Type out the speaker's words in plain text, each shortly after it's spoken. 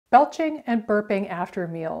Belching and burping after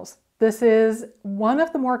meals. This is one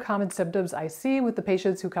of the more common symptoms I see with the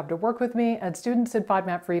patients who come to work with me and students in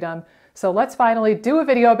FODMAP Freedom. So let's finally do a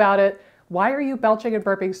video about it. Why are you belching and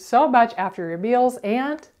burping so much after your meals,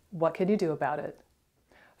 and what can you do about it?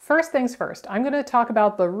 First things first, I'm going to talk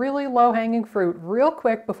about the really low-hanging fruit real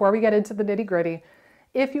quick before we get into the nitty-gritty.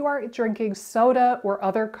 If you are drinking soda or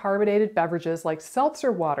other carbonated beverages like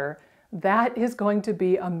seltzer water, that is going to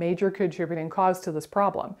be a major contributing cause to this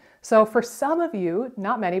problem. So for some of you,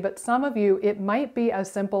 not many, but some of you, it might be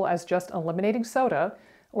as simple as just eliminating soda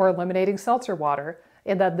or eliminating seltzer water,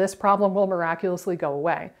 and that this problem will miraculously go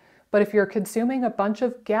away. But if you're consuming a bunch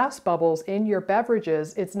of gas bubbles in your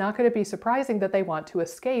beverages, it's not going to be surprising that they want to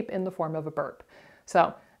escape in the form of a burp.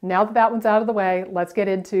 So now that that one's out of the way, let's get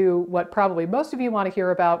into what probably most of you want to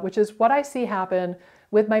hear about, which is what I see happen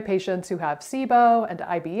with my patients who have SIBO and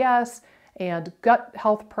IBS and gut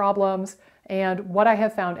health problems, and what I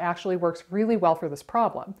have found actually works really well for this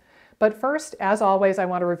problem. But first, as always, I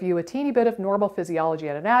want to review a teeny bit of normal physiology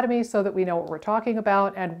and anatomy so that we know what we're talking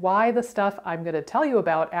about and why the stuff I'm going to tell you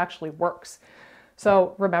about actually works.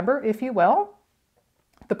 So remember, if you will,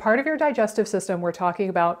 the part of your digestive system we're talking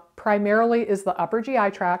about primarily is the upper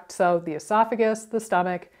GI tract, so the esophagus, the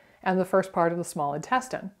stomach, and the first part of the small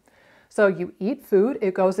intestine. So you eat food,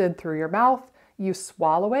 it goes in through your mouth, you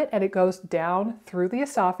swallow it, and it goes down through the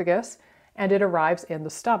esophagus, and it arrives in the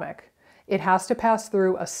stomach. It has to pass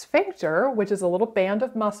through a sphincter, which is a little band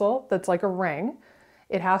of muscle that's like a ring.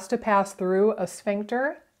 It has to pass through a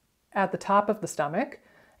sphincter at the top of the stomach.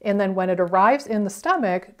 And then when it arrives in the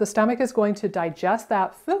stomach is going to digest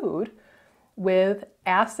that food with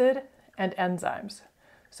acid and enzymes.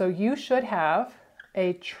 So you should have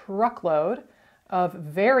a truckload of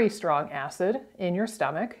very strong acid in your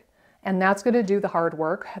stomach, and that's going to do the hard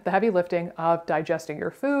work, the heavy lifting of digesting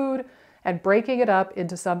your food and breaking it up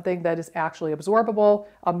into something that is actually absorbable,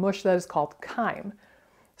 a mush that is called chyme.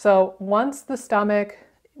 So once the stomach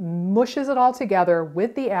mushes it all together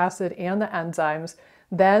with the acid and the enzymes,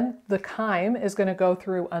 then the chyme is going to go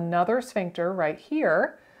through another sphincter right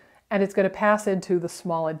here, and it's going to pass into the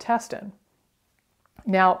small intestine.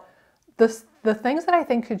 Now, the things that I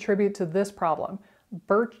think contribute to this problem,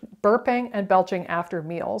 burping and belching after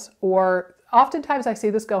meals, or oftentimes I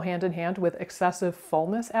see this go hand in hand with excessive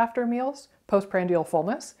fullness after meals, postprandial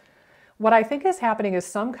fullness. What I think is happening is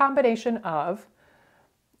some combination of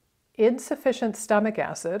insufficient stomach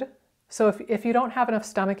acid. So if you don't have enough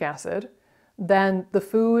stomach acid, then the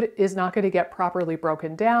food is not going to get properly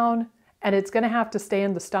broken down, and it's going to have to stay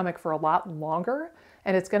in the stomach for a lot longer,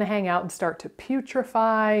 and it's going to hang out and start to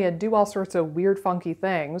putrefy and do all sorts of weird, funky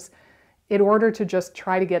things in order to just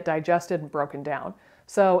try to get digested and broken down.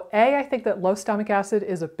 So I think that low stomach acid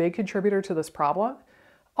is a big contributor to this problem.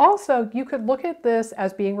 Also, you could look at this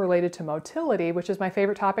as being related to motility, which is my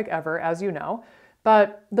favorite topic ever, as you know,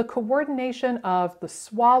 but the coordination of the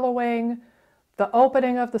swallowing, the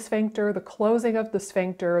opening of the sphincter, the closing of the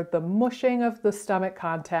sphincter, the mushing of the stomach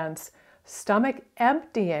contents, stomach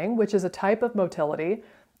emptying, which is a type of motility,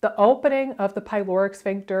 the opening of the pyloric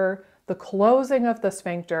sphincter, the closing of the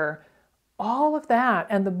sphincter, all of that,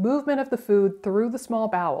 and the movement of the food through the small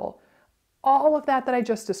bowel, all of that I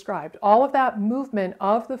just described, all of that movement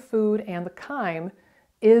of the food and the chyme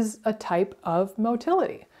is a type of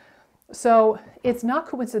motility. So it's not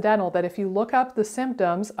coincidental that if you look up the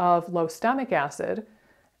symptoms of low stomach acid,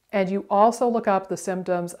 and you also look up the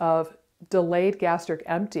symptoms of delayed gastric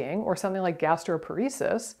emptying or something like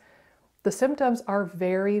gastroparesis, the symptoms are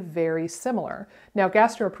very, very similar. Now,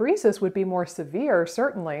 gastroparesis would be more severe,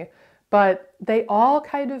 certainly, but they all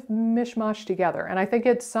kind of mishmash together. And I think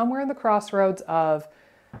it's somewhere in the crossroads of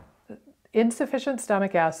insufficient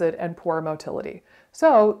stomach acid and poor motility.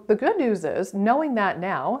 So the good news is, knowing that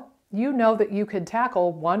now, you know that you could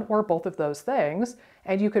tackle one or both of those things,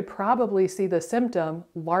 and you could probably see the symptom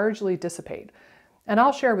largely dissipate. And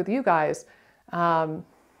I'll share with you guys,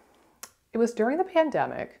 it was during the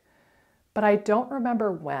pandemic, but I don't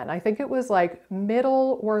remember when. I think it was like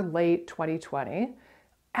middle or late 2020.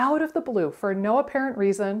 Out of the blue, for no apparent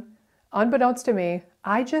reason, unbeknownst to me,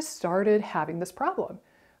 I just started having this problem.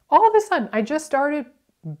 All of a sudden, I just started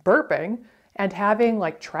burping and having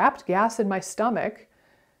like trapped gas in my stomach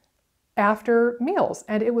after meals.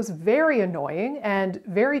 And it was very annoying and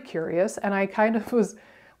very curious. And I kind of was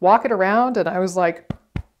walking around and I was like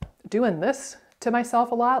doing this to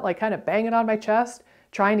myself a lot, like kind of banging on my chest,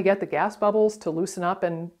 trying to get the gas bubbles to loosen up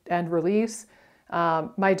and release.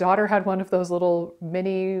 My daughter had one of those little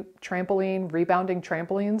mini rebounding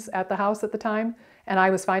trampolines at the house at the time, and I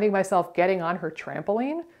was finding myself getting on her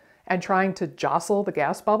trampoline and trying to jostle the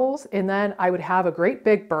gas bubbles. And then I would have a great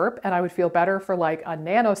big burp and I would feel better for like a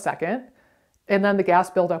nanosecond. And then the gas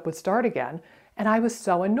buildup would start again. And I was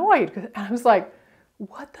so annoyed. And I was like,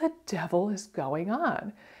 what the devil is going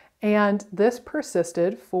on? And this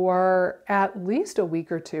persisted for at least a week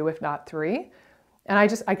or two, if not 3. And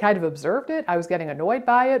I kind of observed it. I was getting annoyed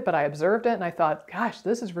by it, but I observed it and I thought, gosh,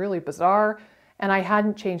 this is really bizarre. And I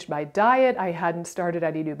hadn't changed my diet. I hadn't started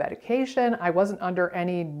any new medication. I wasn't under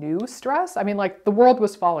any new stress. I mean, like the world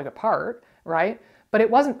was falling apart, right? But it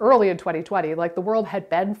wasn't early in 2020. Like the world had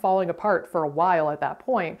been falling apart for a while at that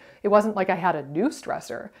point. It wasn't like I had a new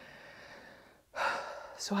stressor.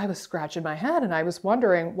 So I was scratching my head and I was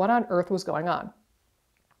wondering what on earth was going on.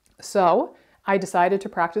 So I decided to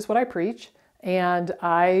practice what I preach. And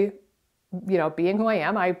I, being who I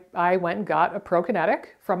am, I went and got a prokinetic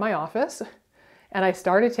from my office and I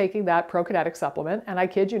started taking that prokinetic supplement. And I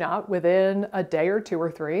kid you not, within a day or 2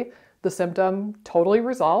 or 3, the symptom totally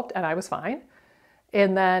resolved and I was fine.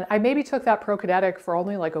 And then I maybe took that prokinetic for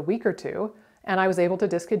only like a week or 2 and I was able to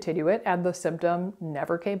discontinue it and the symptom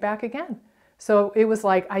never came back again. So it was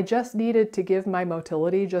like, I just needed to give my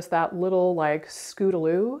motility just that little like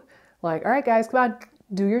scootaloo, like, all right, guys, come on,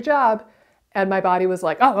 do your job. And my body was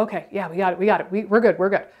like, oh, okay, yeah, we got it. We're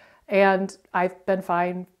good. And I've been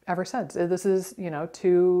fine ever since. This is,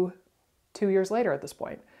 2 years later at this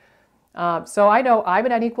point. So I know I'm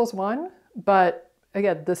an N=1, but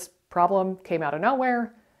again, this problem came out of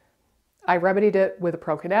nowhere. I remedied it with a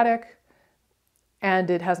prokinetic and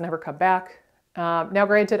it has never come back. Now,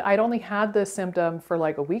 granted, I'd only had this symptom for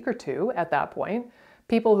like a week or 2 at that point.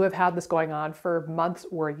 People who have had this going on for months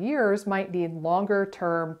or years might need longer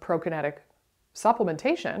term prokinetic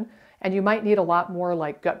supplementation, and you might need a lot more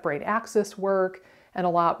like gut-brain axis work and a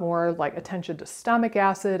lot more like attention to stomach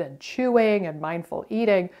acid and chewing and mindful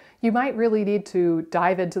eating. You might really need to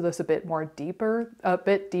dive into this a bit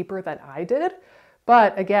deeper than I did.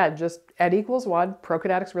 But again, just N=1,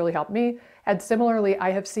 prokinetics really helped me. And similarly,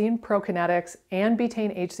 I have seen prokinetics and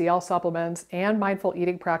betaine HCl supplements and mindful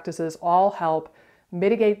eating practices all help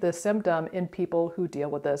mitigate this symptom in people who deal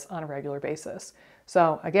with this on a regular basis.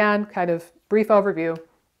 So again, kind of brief overview.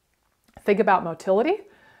 Think about motility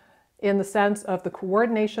in the sense of the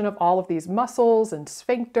coordination of all of these muscles and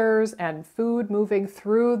sphincters and food moving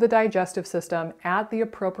through the digestive system at the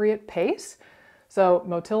appropriate pace. So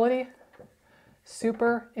motility,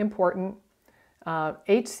 super important.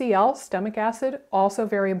 HCl, stomach acid, also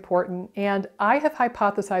very important. And I have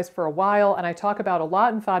hypothesized for a while, and I talk about a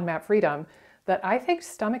lot in FODMAP Freedom, that I think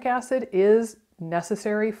stomach acid is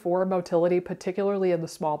necessary for motility, particularly in the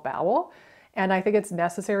small bowel. And I think it's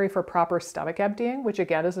necessary for proper stomach emptying, which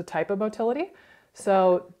again is a type of motility.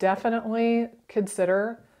 So definitely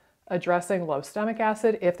consider addressing low stomach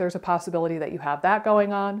acid if there's a possibility that you have that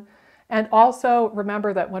going on. And also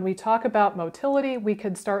remember that when we talk about motility, we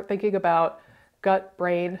can start thinking about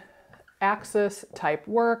gut-brain axis type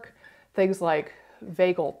work, things like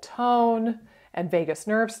vagal tone and vagus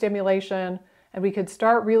nerve stimulation. And we could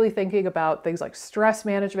start really thinking about things like stress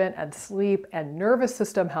management and sleep and nervous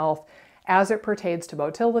system health as it pertains to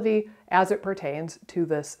motility, as it pertains to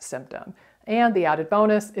this symptom. And the added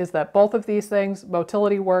bonus is that both of these things,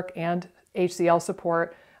 motility work and HCl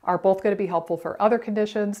support, are both going to be helpful for other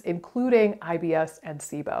conditions, including IBS and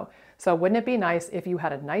SIBO. So wouldn't it be nice if you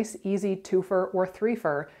had a nice, easy 2-fer or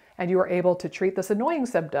 3-fer and you were able to treat this annoying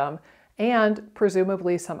symptom and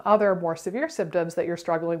presumably some other more severe symptoms that you're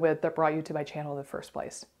struggling with that brought you to my channel in the first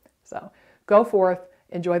place. So go forth,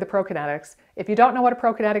 enjoy the prokinetics. If you don't know what a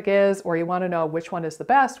prokinetic is, or you want to know which one is the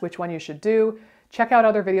best, which one you should do, check out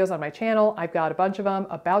other videos on my channel. I've got a bunch of them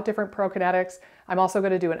about different prokinetics. I'm also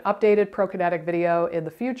going to do an updated prokinetic video in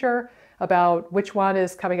the future about which one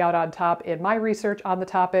is coming out on top in my research on the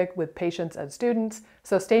topic with patients and students.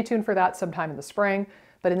 So stay tuned for that sometime in the spring.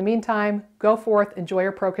 But in the meantime, go forth, enjoy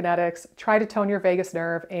your prokinetics, try to tone your vagus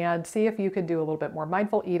nerve, and see if you can do a little bit more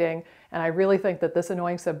mindful eating. And I really think that this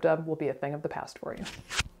annoying symptom will be a thing of the past for you.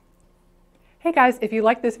 Hey guys, if you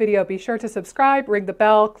like this video, be sure to subscribe, ring the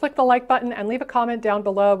bell, click the like button, and leave a comment down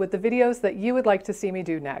below with the videos that you would like to see me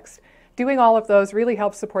do next. Doing all of those really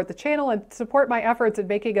helps support the channel and support my efforts in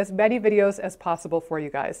making as many videos as possible for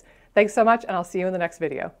you guys. Thanks so much, and I'll see you in the next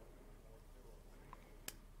video.